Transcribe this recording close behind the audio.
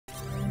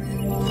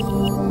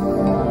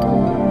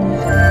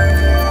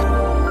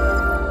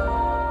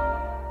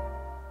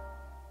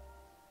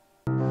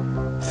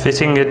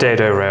Fitting a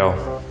dado rail.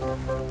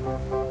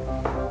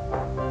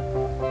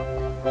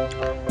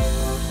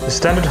 The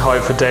standard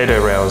height for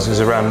dado rails is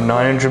around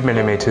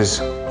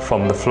 900mm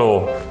from the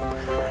floor.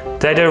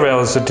 Dado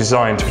rails are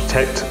designed to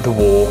protect the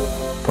wall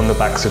from the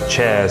backs of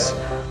chairs,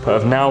 but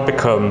have now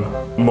become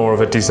more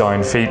of a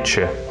design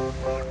feature.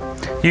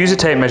 Use a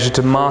tape measure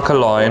to mark a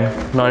line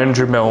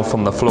 900mm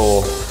from the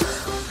floor.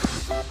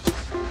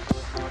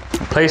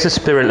 Place a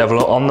spirit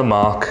level on the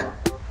mark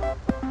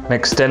and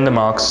extend the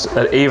marks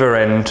at either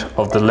end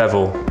of the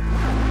level,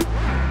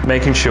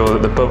 making sure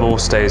that the bubble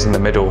stays in the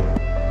middle.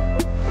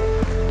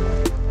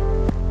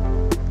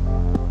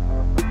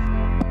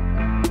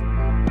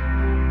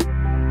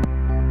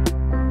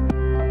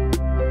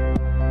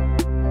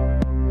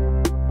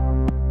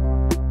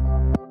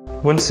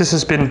 Once this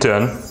has been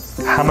done,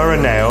 hammer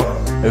a nail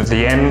at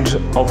the end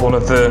of one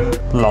of the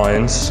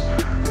lines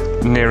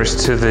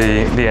nearest to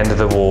the end of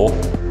the wall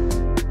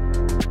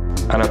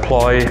and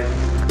apply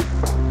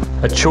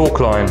a chalk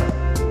line.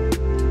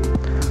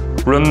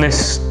 Run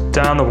this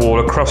down the wall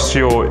across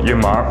your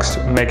marks,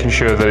 making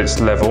sure that it's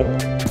level.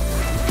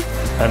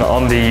 And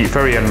on the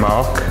very end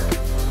mark,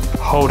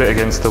 hold it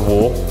against the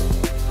wall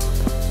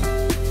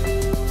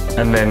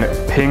and then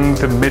ping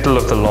the middle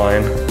of the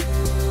line.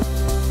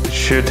 It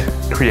should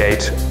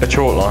create a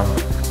chalk line.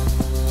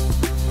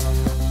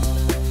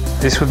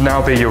 This would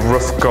now be your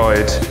rough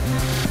guide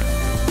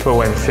for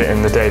when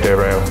fitting the dado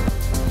rail.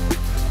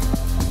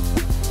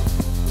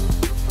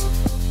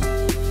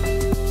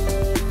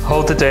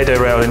 Hold the dado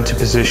rail into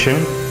position,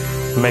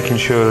 making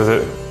sure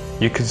that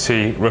you can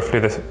see roughly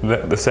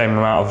the same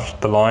amount of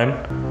the line.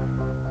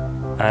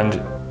 And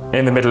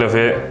in the middle of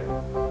it,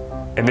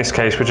 in this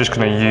case, we're just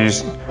going to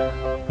use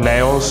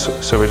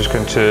nails. So we're just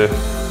going to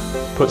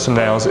put some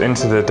nails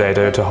into the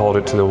dado to hold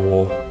it to the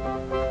wall.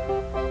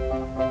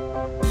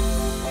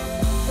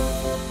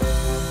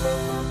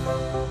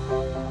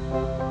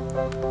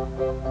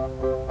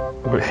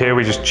 But here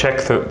we just check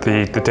that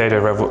the dado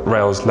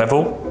rail is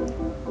level.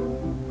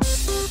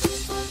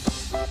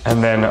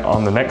 And then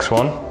on the next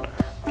one,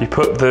 if you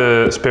put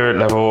the spirit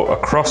level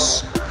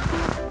across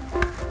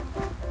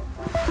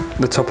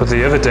the top of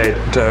the other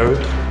dado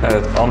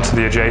onto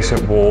the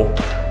adjacent wall,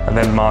 and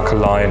then mark a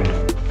line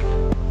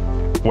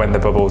when the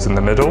bubble's in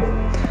the middle,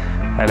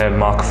 and then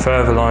mark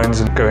further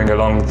lines going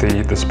along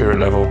the spirit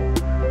level.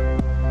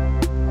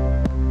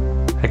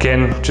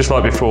 Again, just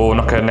like before,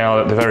 knock a nail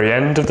at the very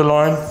end of the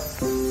line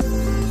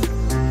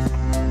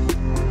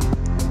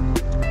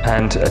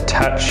and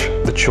attach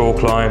the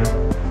chalk line.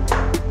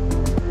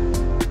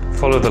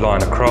 Follow the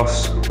line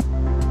across.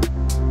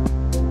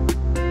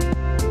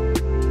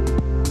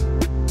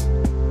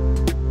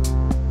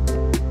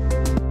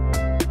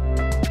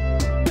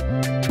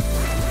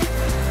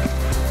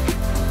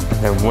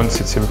 And then once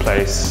it's in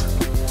place,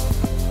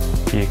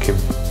 you can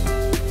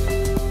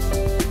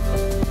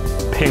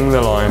ping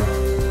the line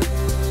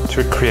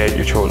to create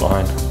your chalk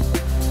line.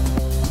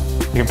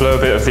 You can blow a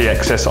bit of the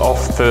excess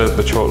off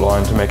the chalk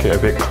line to make it a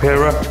bit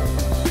clearer.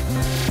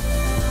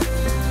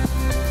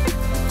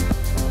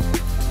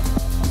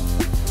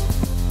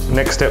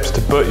 Next step is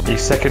to butt your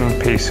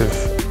second piece of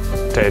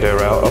dado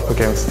rail up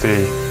against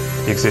the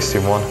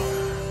existing one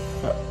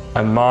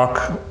and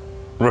mark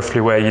roughly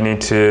where you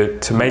need to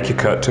make your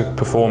cut to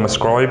perform a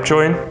scribe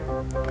join.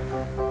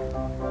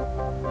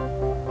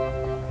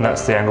 And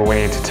that's the angle we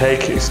need to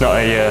take. It's not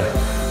a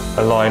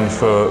line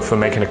for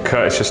making a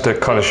cut, it's just to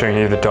kind of showing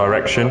you the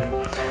direction.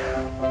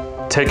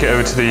 Take it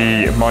over to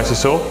the miter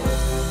saw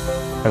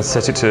and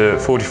set it to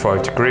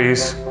 45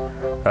 degrees.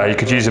 You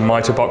could use a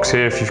miter box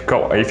here if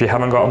you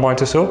haven't got a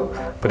miter saw,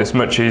 but it's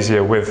much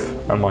easier with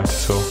a miter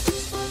saw.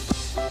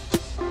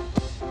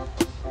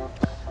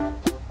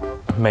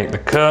 Make the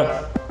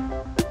cut.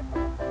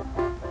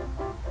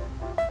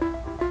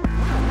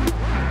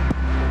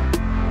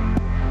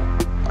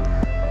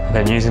 And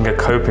then using a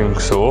coping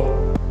saw,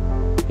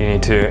 you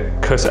need to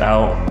cut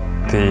out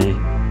the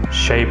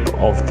shape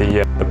of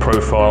the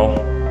profile,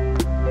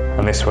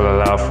 and this will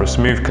allow for a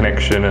smooth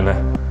connection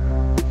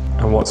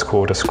and what's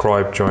called a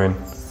scribe join.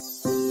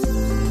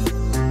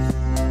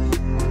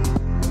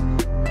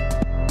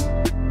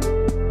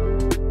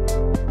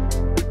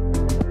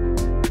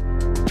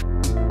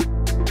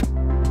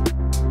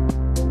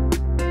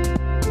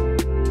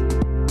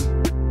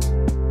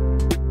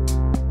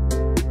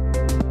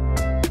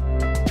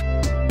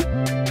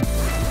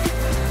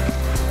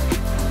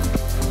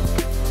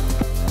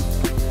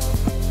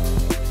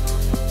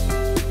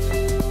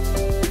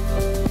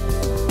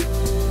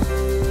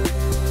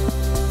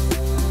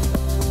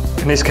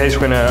 In this case,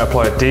 we're going to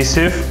apply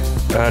adhesive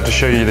to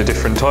show you the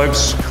different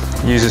types.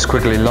 Use a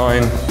squiggly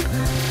line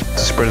to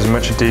spread as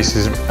much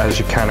adhesive as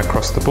you can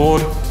across the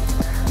board,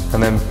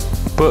 and then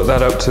put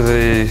that up to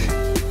the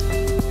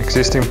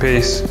existing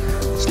piece,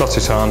 slot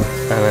it on,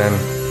 and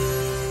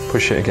then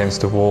push it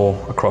against the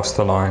wall across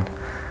the line.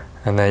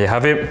 And there you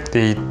have it.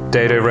 The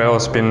dado rail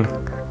has been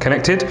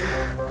connected.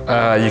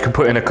 You can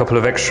put in a couple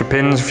of extra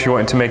pins if you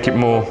wanted to make it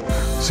more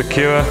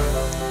secure.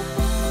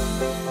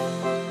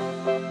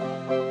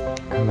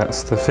 And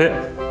that's the fit.